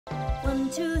1,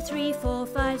 2, 3, 4,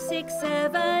 5, 6,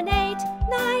 7, 8, 9, 10.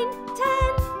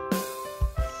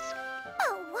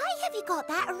 Oh, why have you got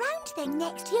that round thing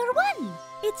next to your 1?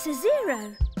 It's a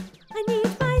 0. I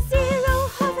need my 0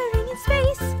 hovering in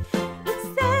space. It's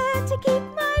there to keep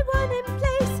my 1 in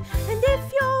place. And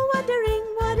if you're wondering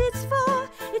what it's for,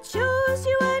 it shows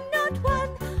you I'm not 1.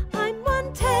 I'm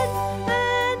 110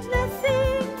 and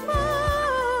nothing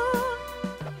more.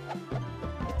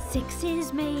 6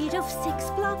 is made of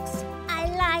 6 blocks. I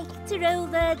like to roll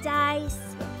the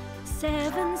dice.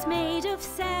 7's made of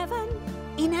 7.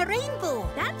 In a rainbow.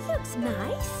 That looks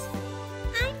nice.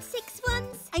 I'm 6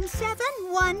 ones. I'm 7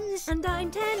 ones. And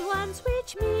I'm 10 ones,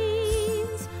 which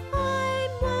means I'm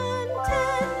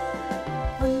 110.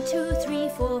 1, 2, 3,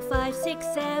 4, 5, 6,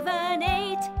 7,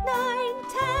 8, 9,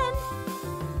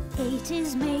 10. 8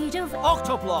 is made of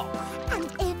Octoblocks.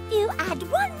 And if you add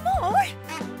 1 more...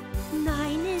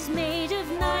 9 is made of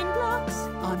 9 blocks.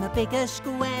 I'm a bigger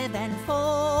square than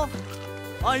 4.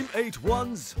 I'm 8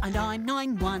 ones. And I'm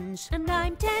 9 ones. And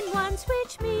I'm 10 ones,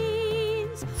 which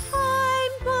means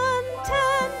I'm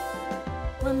 110.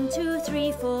 1, 2,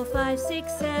 3, 4, 5,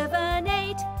 6, 7, 8,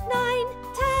 9, 10.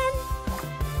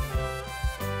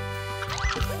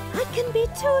 I can be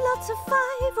 2 lots of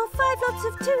 5 or 5 lots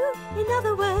of 2. In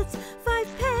other words, 5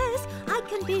 pairs. I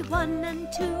can be 1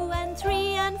 and 2 and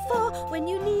 3 and 4 when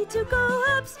you need to go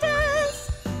upstairs.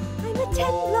 I'm a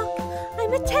 10 block.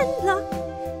 I'm a 10 block.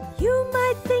 You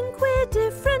might think we're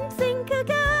different, think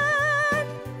again.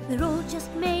 They're all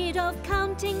just made of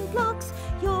counting blocks.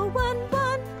 You're 1,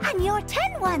 1. And you're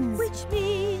 10 ones. Which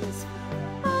means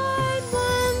I'm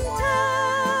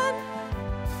 110.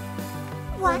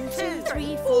 1, 2,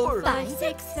 3, 4, 5,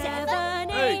 6, 7,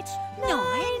 8,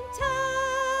 9, 10.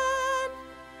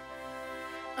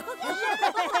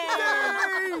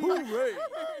 Hooray!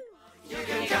 You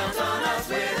can count on us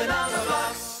with the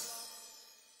Numberblocks.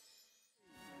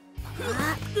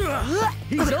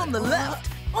 He's on the left.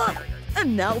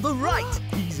 And now the right.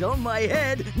 He's on my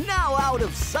head, now out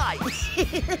of sight.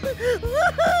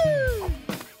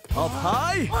 Up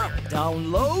high,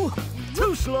 down low,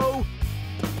 too slow.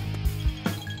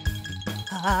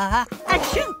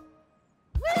 Action!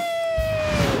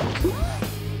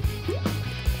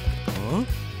 Huh?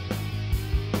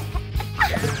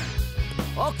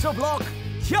 Octoblock,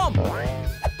 jump!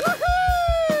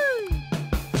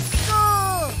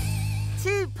 Score!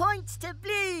 2 points to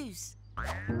Blues.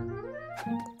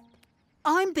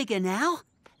 I'm bigger now,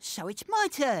 so it's my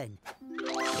turn.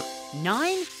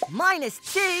 9 minus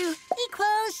 2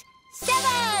 equals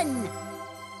 7.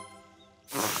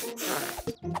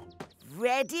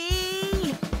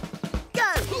 Ready?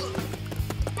 Go!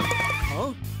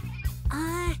 Huh?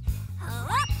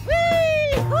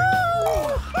 Whee!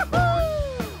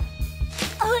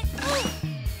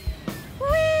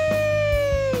 Whee!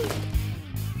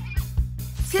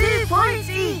 2 points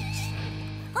each.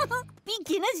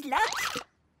 Beginner's luck.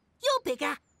 You're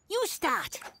bigger. You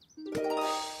start.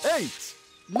 8.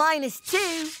 Minus 2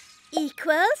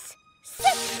 Equals 6.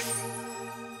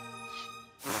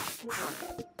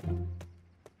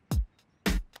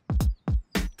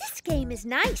 This game is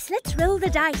nice. Let's roll the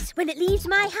dice. When it leaves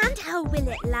my hand, how will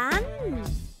it land?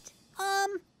 On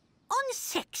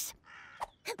 6.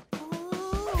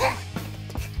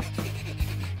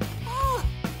 Oh,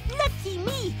 lucky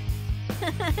me.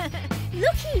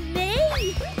 Looky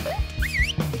me!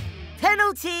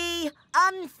 Penalty,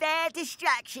 unfair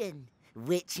distraction,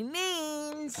 which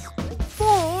means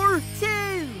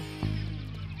 4-2.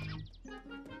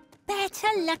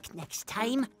 Better luck next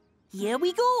time. Here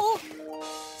we go.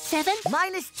 7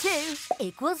 minus 2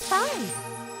 equals 5.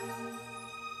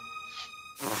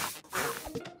 Oh.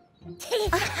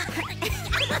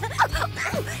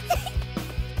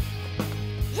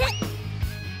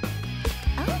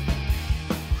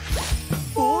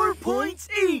 4 points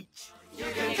each. You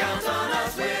can count on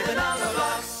us with the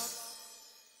Numberblocks.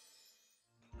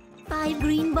 5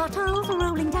 green bottles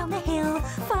rolling down the hill.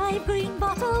 5 green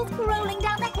bottles rolling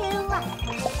down the hill.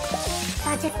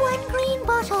 But if 1 green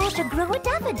bottle should grow a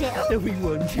daffodil. There'll be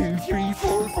 1, 2, 3,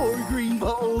 4, 4 green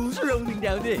bottles rolling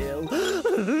down the hill.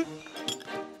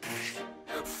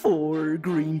 4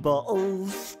 green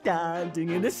bottles standing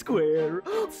in a square.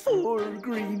 4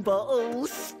 green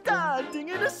bottles standing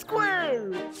in a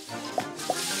square.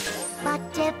 But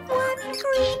if 1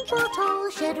 green bottle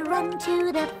should run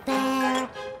to the fair,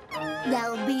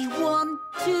 there'll be 1,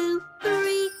 2,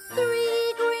 3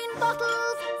 green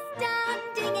bottles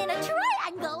standing in a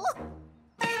triangle.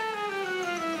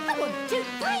 1, 2,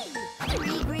 3.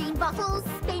 3 green bottles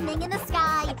spinning in the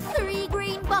sky. 3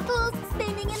 green bottles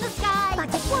spinning in the sky. fly.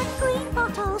 But if one green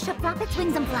bottle should flap its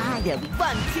wings and fly, There'll be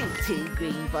 1, 2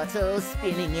 green bottles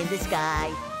spinning in the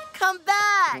sky. Come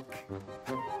back!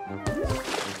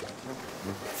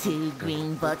 2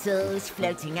 green bottles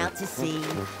floating out to sea.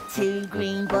 2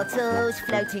 green bottles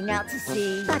floating out to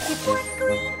sea. but if one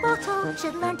green bottle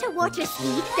should learn to water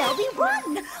ski, there'll be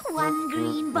one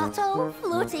green bottle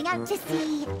floating out to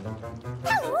sea.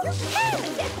 Hello,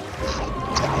 hey!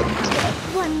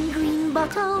 One green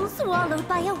bottle swallowed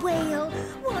by a whale.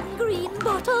 One green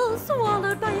bottle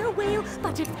swallowed by a whale.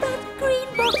 But if that green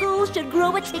bottle should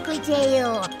grow a tickly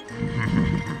tail,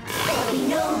 there'll be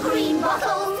no green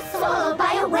bottle swallowed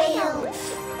by a whale.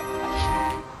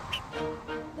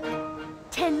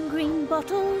 10 green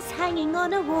bottles hanging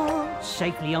on a wall,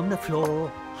 Safely on the floor.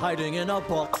 Hiding in a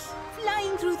box.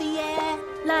 flying through the air,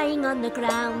 lying on the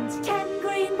ground. 10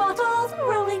 green bottles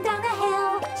rolling down a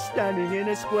hill, Standing in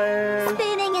a square.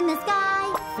 spinning in the sky,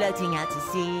 Floating out to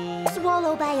sea.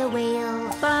 swallowed by a whale.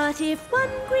 But if one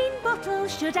green bottle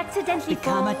should accidentally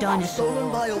Become fall, a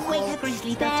dinosaur. Wake a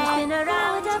grizzly bear to bear, spin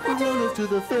around a Run bit, up to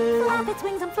the fair. flap its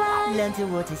wings and fly, Learn to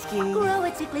water ski. grow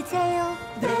a tickly tail.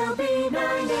 There'll be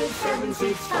 9, 8, 7,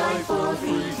 6, 5, 4, 3,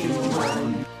 2,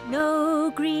 1. no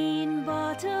green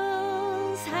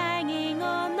bottles hanging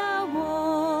on the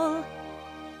wall.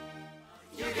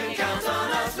 You can count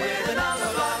on us with a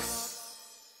Numberblocks.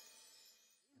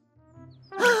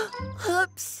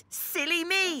 Oops! Silly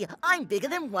me! I'm bigger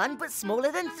than 1 but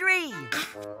smaller than 3.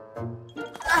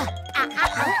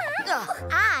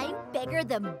 I'm bigger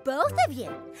than both of you.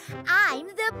 I'm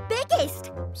the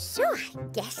biggest. So I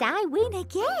guess I win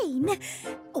again.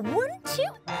 1, 2,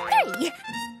 3.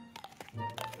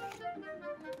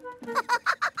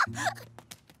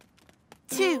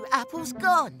 2 apples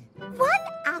gone. 1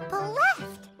 apple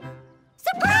left.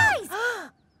 Surprise!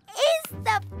 Is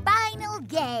the final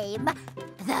game.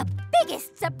 The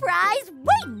biggest surprise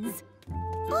wins.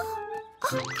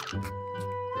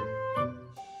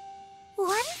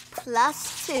 1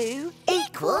 Plus 2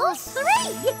 equals 3.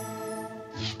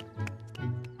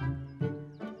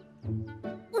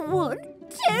 1, 2,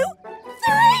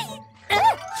 3.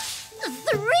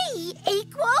 3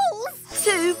 equals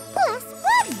 2. plus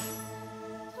 1.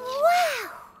 Wow.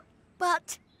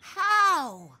 But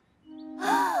how?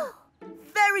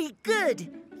 Very good.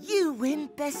 You win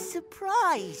best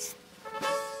surprise.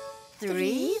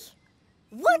 3.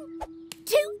 1,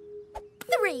 2,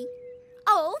 3.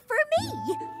 All for me.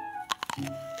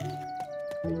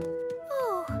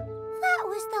 Oh, that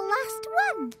was the last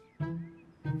one.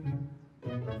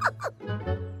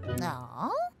 No.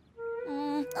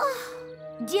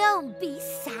 Don't be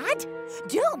sad.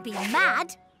 Don't be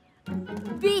mad.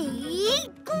 Be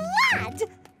glad.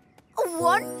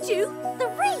 1, 2, 3.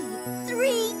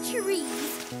 3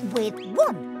 trees with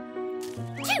 1,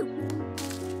 2,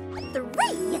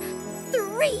 3.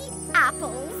 3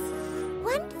 apples.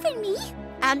 1 for me.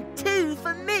 And 2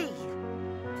 for me.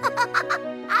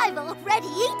 I've already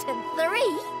eaten 3.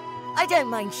 I don't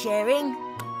mind sharing.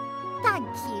 Thank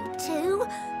you, 2.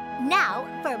 Now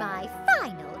for my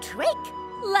final trick.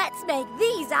 Let's make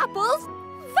these apples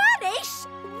vanish.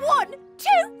 1, 2,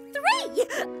 3.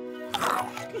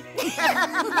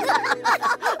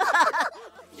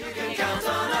 You can count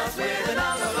on us with a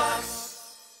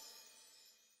Numberblocks.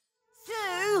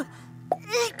 2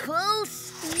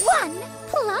 equals 1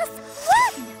 plus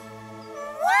 1.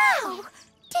 Wow!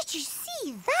 Did you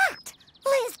see that?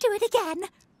 Let's do it again.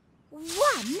 1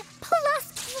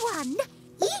 plus 1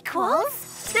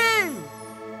 equals 2.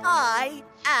 I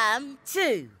am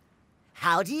 2.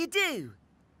 How do you do?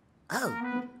 Oh.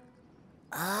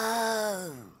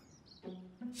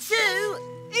 2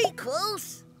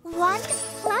 equals 1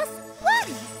 plus 1.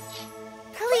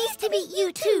 Pleased to meet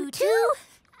you too, 2.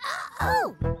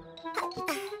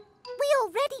 We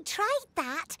already tried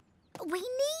that. We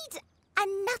need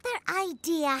another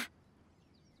idea.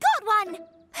 Got one!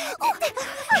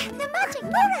 The magic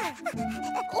mirror!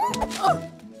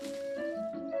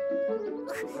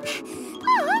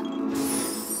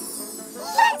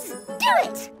 Let's do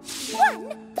it!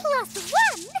 1 plus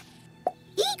 1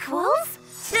 equals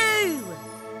 2.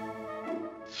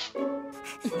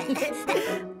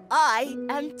 I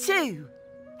am 2.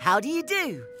 How do you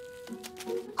do?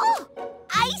 Oh,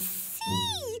 I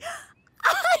see!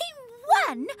 I'm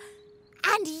 1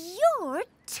 and you're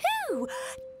 2.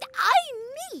 I'm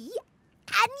me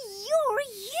and you're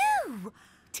you.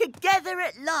 Together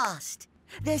at last.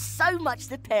 There's so much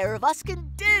the pair of us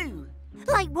can do.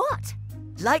 Like what?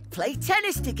 Like play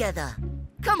tennis together.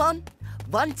 Come on.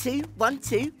 1, 2, 1,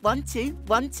 2, 1, 2,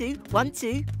 1, 2, 1,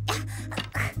 2.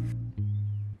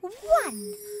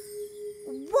 1,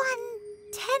 1,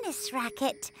 tennis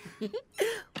racket.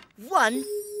 1,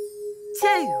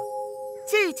 2.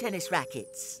 2 tennis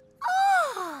rackets.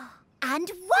 Oh,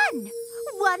 and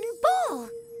one ball.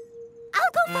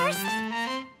 I'll go first.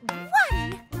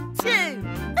 1, 2.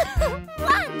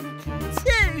 1.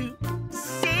 2.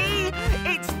 See?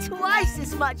 It's twice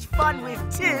as much fun with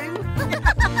 2.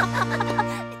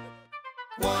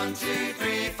 1, 2,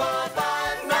 3, 4,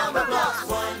 5. Number blocks.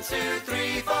 1, 2,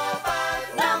 3, 4,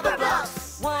 5. Number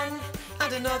blocks. 1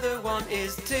 and another one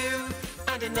is 2,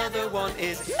 and another one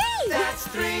is me. That's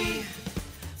 3.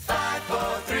 5,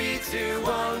 4, 3, 2,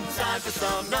 1. Time for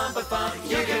some number fun.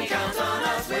 You can count on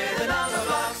us with the number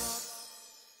blocks.